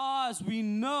because we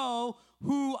know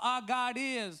who our God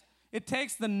is. It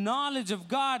takes the knowledge of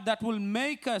God that will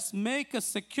make us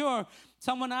secure.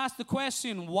 Someone asked the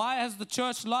question, why has the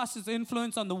church lost its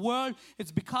influence on the world?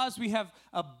 It's because we have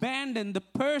abandoned the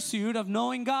pursuit of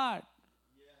knowing God.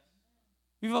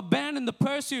 We've abandoned the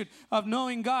pursuit of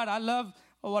knowing God. I love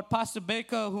what Pastor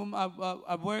Baker, whom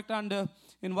I've worked under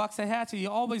in Waxahachie, he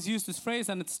always used this phrase,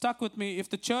 and it stuck with me. If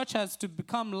the church has to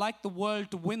become like the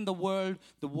world to win the world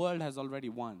has already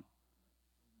won.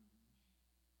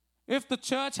 If the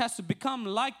church has to become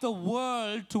like the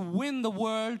world to win the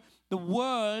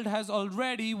world has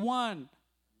already won.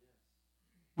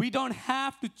 We don't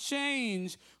have to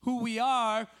change who we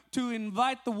are to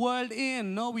invite the world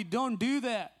in. No, we don't do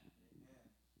that.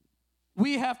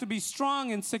 We have to be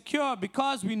strong and secure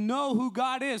because we know who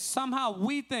God is. Somehow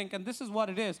we think, and this is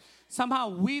what it is, somehow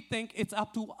we think it's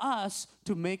up to us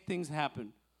to make things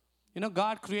happen. You know,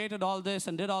 God created all this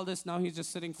and did all this. Now he's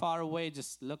just sitting far away,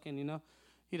 just looking, you know.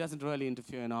 He doesn't really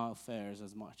interfere in our affairs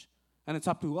as much. And it's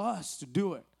up to us to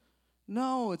do it.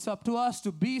 No, it's up to us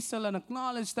to be still and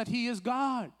acknowledge that he is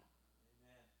God. Amen.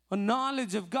 A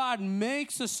knowledge of God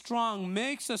makes us strong,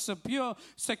 makes us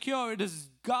secure. It is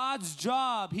God's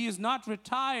job. He is not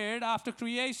retired after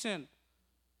creation.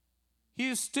 He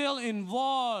is still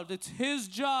involved. It's his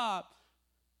job.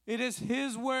 It is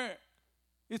his work.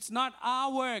 It's not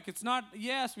our work. It's not,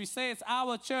 yes, we say it's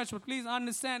our church, but please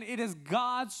understand, it is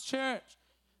God's church.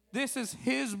 This is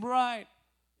his bride.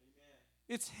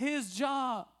 It's his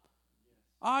job.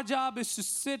 Our job is to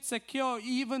sit secure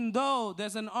even though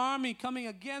there's an army coming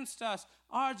against us.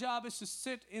 Our job is to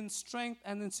sit in strength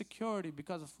and in security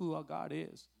because of who our God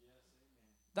is.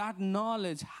 That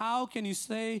knowledge, how can you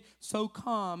stay so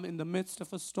calm in the midst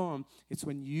of a storm? It's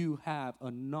when you have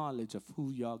a knowledge of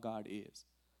who your God is.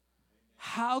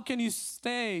 How can you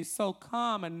stay so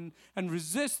calm and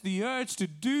resist the urge to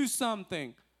do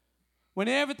something when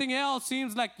everything else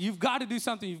seems like you've got to do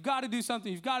something, you've got to do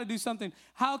something, you've got to do something?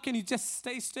 How can you just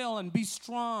stay still and be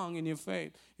strong in your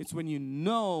faith? It's when you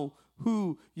know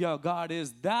who your God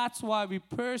is. That's why we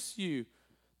pursue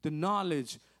the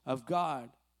knowledge of God.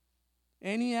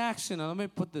 Any action, and let me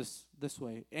put this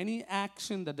way, any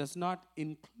action that does not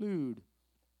include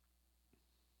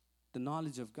the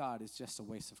knowledge of God is just a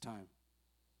waste of time.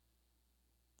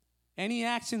 Any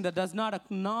action that does not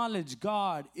acknowledge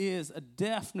God is a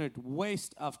definite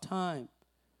waste of time.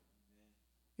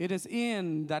 It is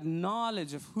in that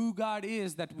knowledge of who God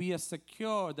is that we are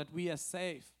secure, that we are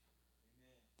safe.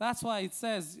 That's why it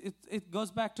says, it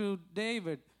goes back to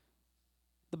David.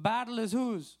 The battle is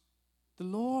whose? The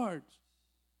Lord's.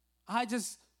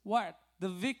 The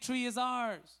victory is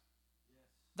ours.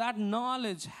 That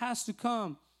knowledge has to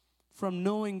come from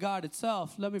knowing God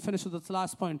itself. Let me finish with this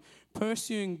last point.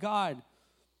 Pursuing God,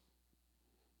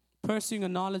 pursuing a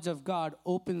knowledge of God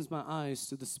opens my eyes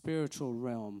to the spiritual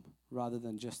realm rather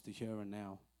than just the here and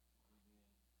now.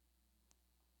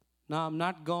 Now, I'm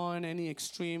not going any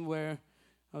extreme where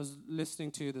I was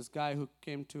listening to this guy who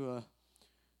came to a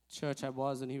church I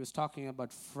was, and he was talking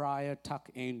about Friar Tuck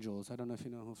Angels. I don't know if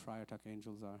you know who Friar Tuck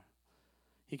Angels are.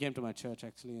 He came to my church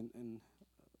actually in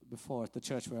before, the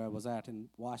church where I was at in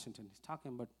Washington. He's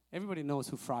talking about, everybody knows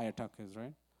who Friar Tuck is,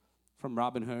 right? From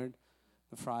Robin Hood,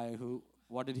 the friar who,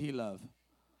 what did he love?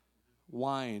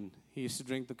 Wine. He used to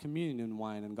drink the communion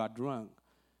wine and got drunk.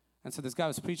 And so this guy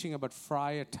was preaching about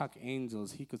Friar Tuck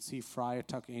Angels. He could see Friar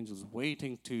Tuck Angels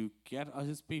waiting to get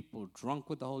his people drunk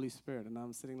with the Holy Spirit. And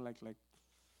I'm sitting like,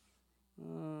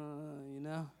 you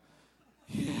know.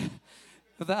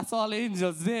 But that's all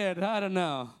angels did. I don't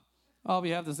know. Oh,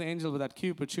 we have this angel with that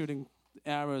Cupid shooting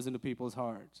arrows into people's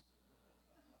hearts.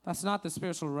 That's not the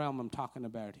spiritual realm I'm talking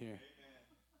about here.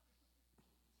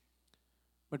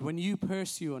 But when you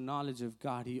pursue a knowledge of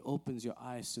God, he opens your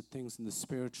eyes to things in the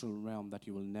spiritual realm that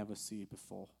you will never see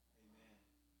before.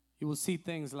 You will see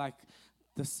things like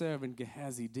the servant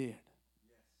Gehazi did.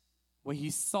 Where he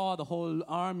saw the whole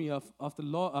army of the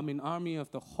Lord, army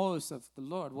of the hosts of the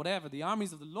Lord, whatever, the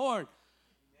armies of the Lord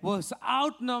was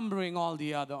outnumbering all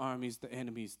the other armies, the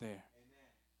enemies there. Amen.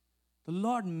 The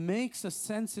Lord makes us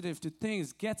sensitive to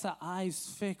things, gets our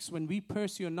eyes fixed. When we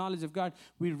pursue a knowledge of God,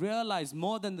 we realize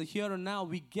more than the here and now,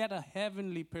 we get a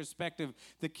heavenly perspective.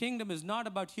 The kingdom is not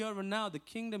about here and now. The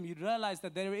kingdom, you realize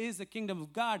that there is a kingdom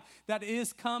of God that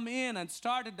is come in and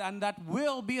started and that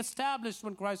will be established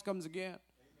when Christ comes again.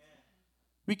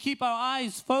 We keep our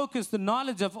eyes focused. The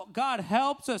knowledge of God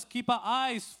helps us keep our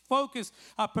eyes focused,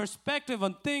 our perspective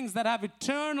on things that have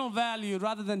eternal value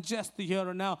rather than just the here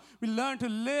and now. We learn to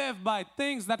live by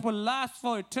things that will last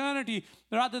for eternity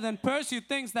rather than pursue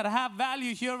things that have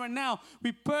value here and now.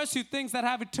 We pursue things that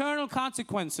have eternal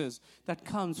consequences that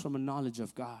comes from a knowledge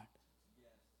of God.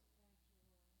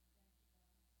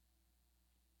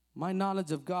 My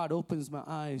knowledge of God opens my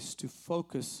eyes to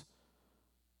focus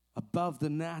above the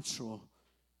natural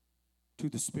to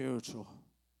the spiritual.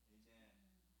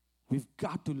 We've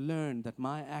got to learn that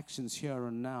my actions here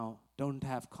and now don't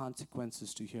have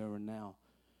consequences to here and now.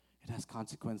 It has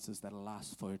consequences that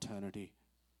last for eternity.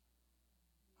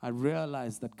 I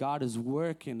realize that God is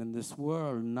working in this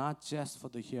world not just for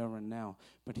the here and now,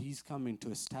 but he's coming to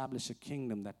establish a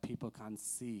kingdom that people can't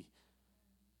see.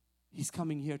 He's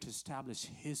coming here to establish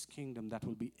his kingdom that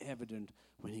will be evident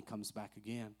when he comes back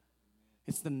again.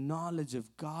 It's the knowledge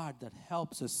of God that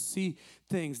helps us see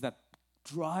things that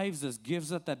drives us,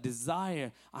 gives us that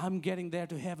desire. I'm getting there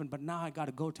to heaven, but now I got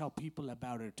to go tell people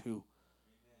about it too.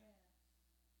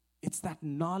 It's that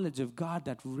knowledge of God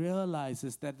that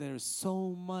realizes that there is so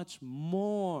much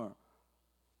more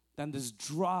than this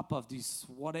drop of these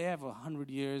whatever, 100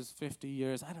 years, 50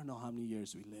 years, I don't know how many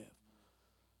years we live.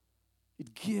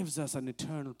 It gives us an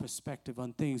eternal perspective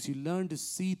on things. You learn to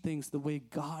see things the way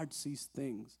God sees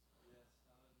things.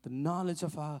 The knowledge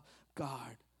of our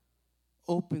God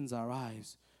opens our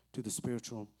eyes to the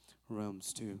spiritual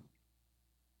realms too.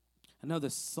 I know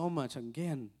there's so much.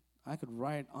 Again, I could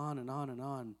write on and on and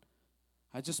on.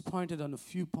 I just pointed on a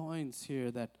few points here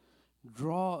that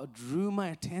drew my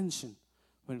attention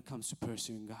when it comes to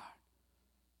pursuing God.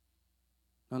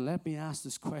 Now let me ask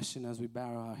this question as we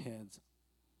bow our heads.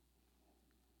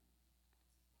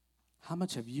 How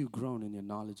much have you grown in your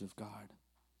knowledge of God?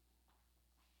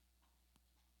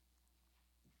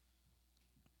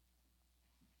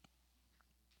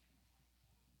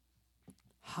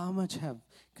 How much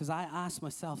because I asked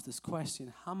myself this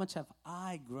question, how much have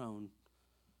I grown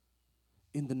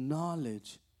in the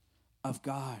knowledge of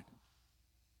God?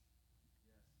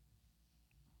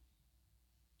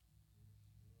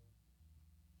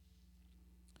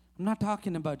 I'm not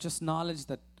talking about just knowledge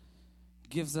that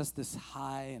gives us this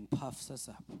high and puffs us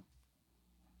up.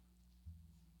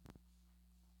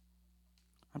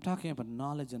 I'm talking about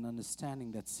knowledge and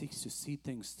understanding that seeks to see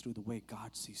things through the way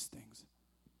God sees things.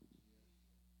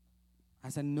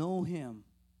 As I know Him,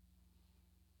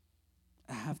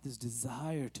 I have this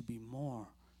desire to be more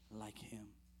like Him.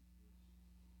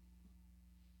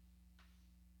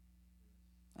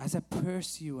 As I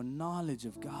pursue a knowledge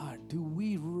of God, do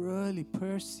we really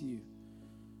pursue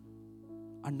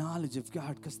a knowledge of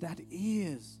God? Because that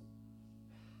is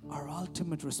our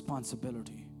ultimate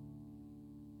responsibility.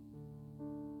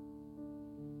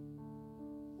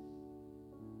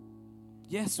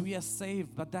 Yes, we are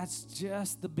saved, but that's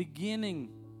just the beginning.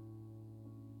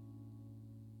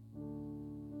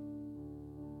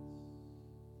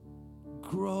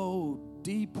 Grow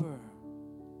deeper.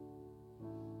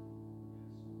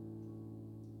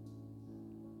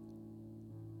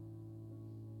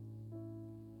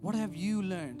 What have you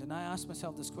learned? And I ask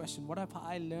myself this question, what have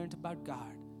I learned about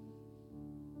God?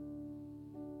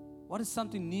 What is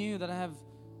something new that I have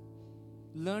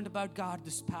learned about God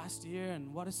this past year?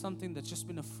 And what is something that's just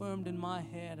been affirmed in my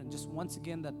head? And just once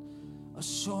again, that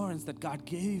assurance that God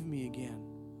gave me again.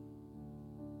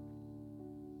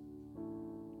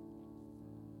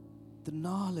 The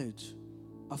knowledge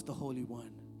of the Holy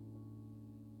One.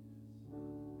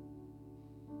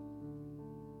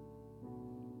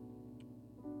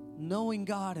 Knowing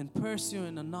God and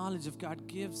pursuing a knowledge of God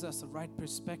gives us a right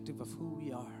perspective of who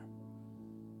we are.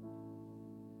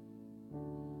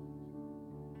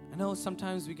 I know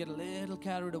sometimes we get a little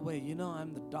carried away. You know,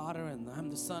 I'm the daughter and I'm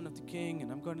the son of the king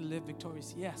and I'm going to live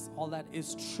victorious. Yes, all that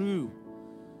is true.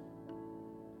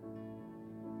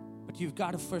 But you've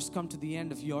got to first come to the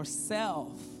end of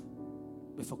yourself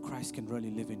before Christ can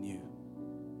really live in you.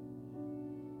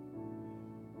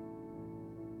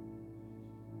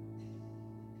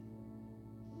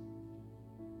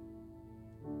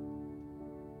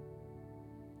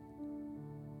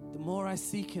 The more I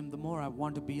seek Him, the more I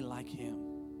want to be like Him.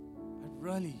 I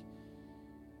really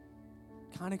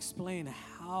can't explain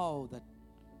how that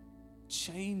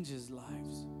changes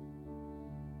lives.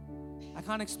 I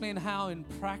can't explain how, in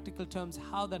practical terms,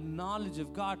 how the knowledge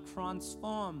of God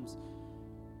transforms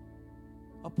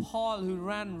a Paul who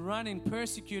ran running,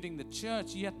 persecuting the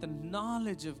church, yet the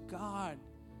knowledge of God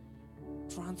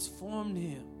transformed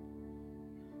him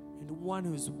into one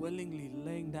who's willingly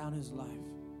laying down his life.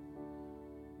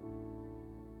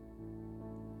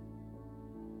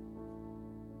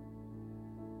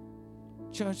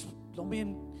 Church, let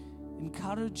me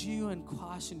encourage you and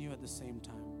caution you at the same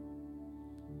time.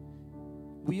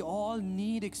 We all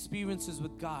need experiences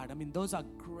with God. I mean, those are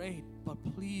great, but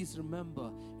please remember,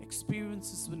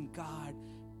 experiences with God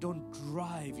don't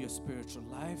drive your spiritual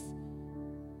life.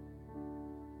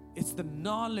 It's the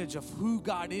knowledge of who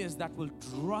God is that will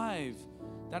drive,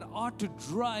 that ought to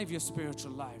drive your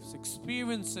spiritual lives.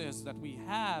 Experiences that we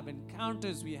have,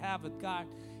 encounters we have with God,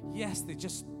 yes, they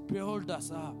just build us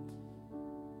up.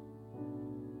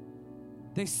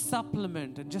 They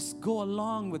supplement and just go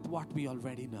along with what we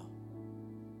already know.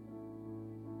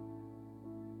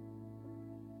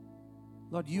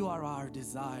 Lord, you are our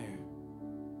desire.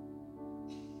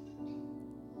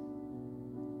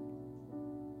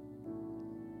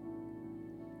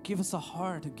 Give us a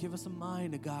heart and give us a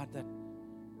mind, God, that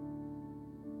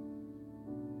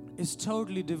is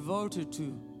totally devoted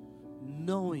to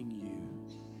knowing you.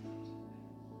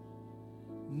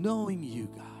 knowing you,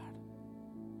 God.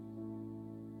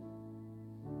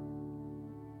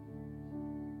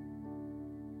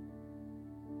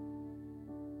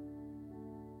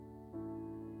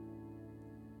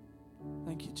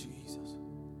 Thank you, Jesus.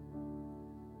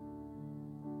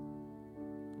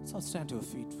 Let's all stand to our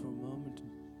feet for a moment.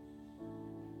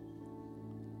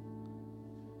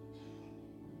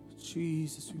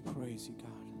 Jesus, we praise you, God.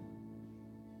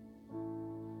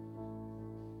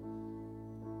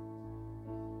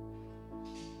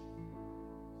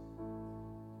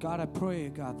 God, I pray,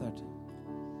 God, that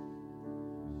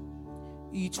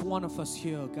each one of us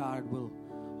here, God, will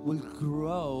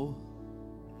grow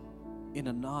in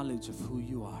a knowledge of who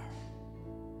you are.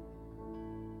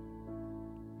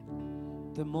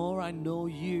 The more I know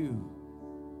you,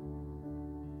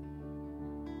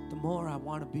 the more I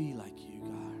want to be like you,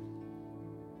 God.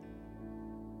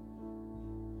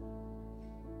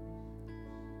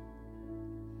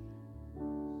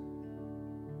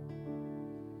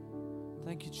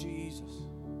 Thank you, Jesus.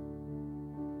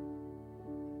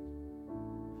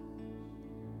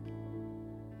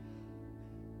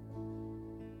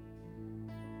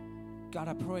 God,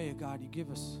 I pray, God, you give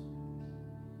us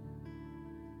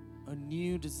a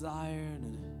new desire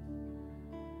and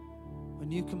a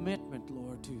new commitment,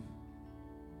 Lord, to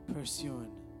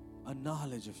pursuing a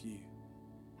knowledge of you.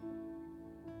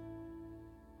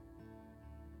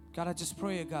 God, I just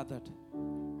pray, God, that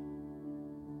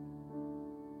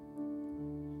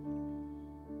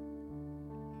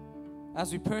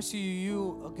as we pursue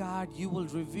you, God, you will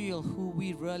reveal who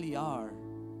we really are.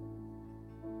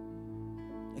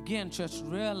 Again, church,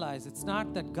 realize it's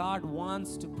not that God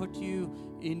wants to put you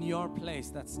in your place.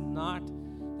 That's not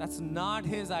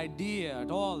His idea at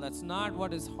all. That's not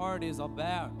what His heart is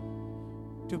about.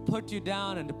 To put you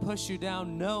down and to push you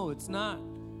down. No, it's not.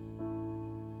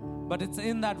 But it's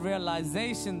in that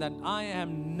realization that I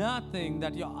am nothing,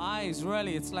 that your eyes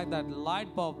really, it's like that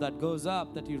light bulb that goes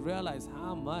up, that you realize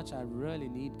how much I really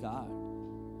need God.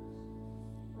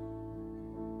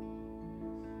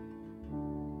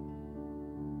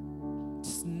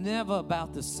 It's never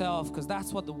about the self, because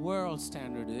that's what the world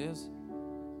standard is.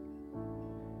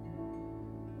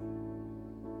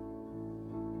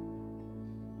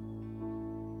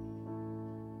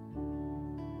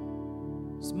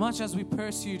 As much as we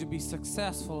pursue to be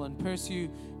successful and pursue,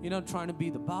 trying to be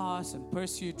the boss and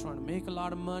pursue trying to make a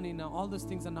lot of money, now all those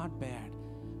things are not bad.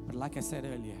 But like I said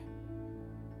earlier,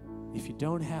 if you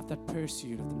don't have that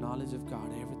pursuit of the knowledge of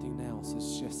God, everything else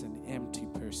is just an empty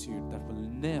pursuit that will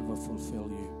never fulfill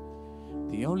you.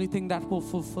 The only thing that will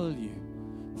fulfill you,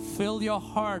 fill your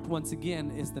heart once again,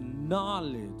 is the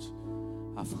knowledge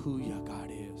of who your God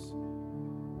is.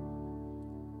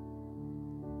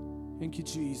 Thank you,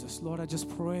 Jesus. Lord, I just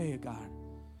pray, God,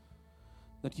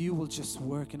 that you will just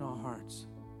work in our hearts.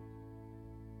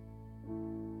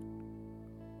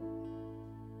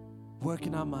 Work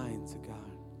in our minds, God.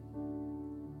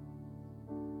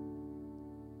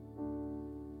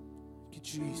 Thank you,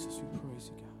 Jesus. We praise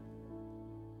you, God.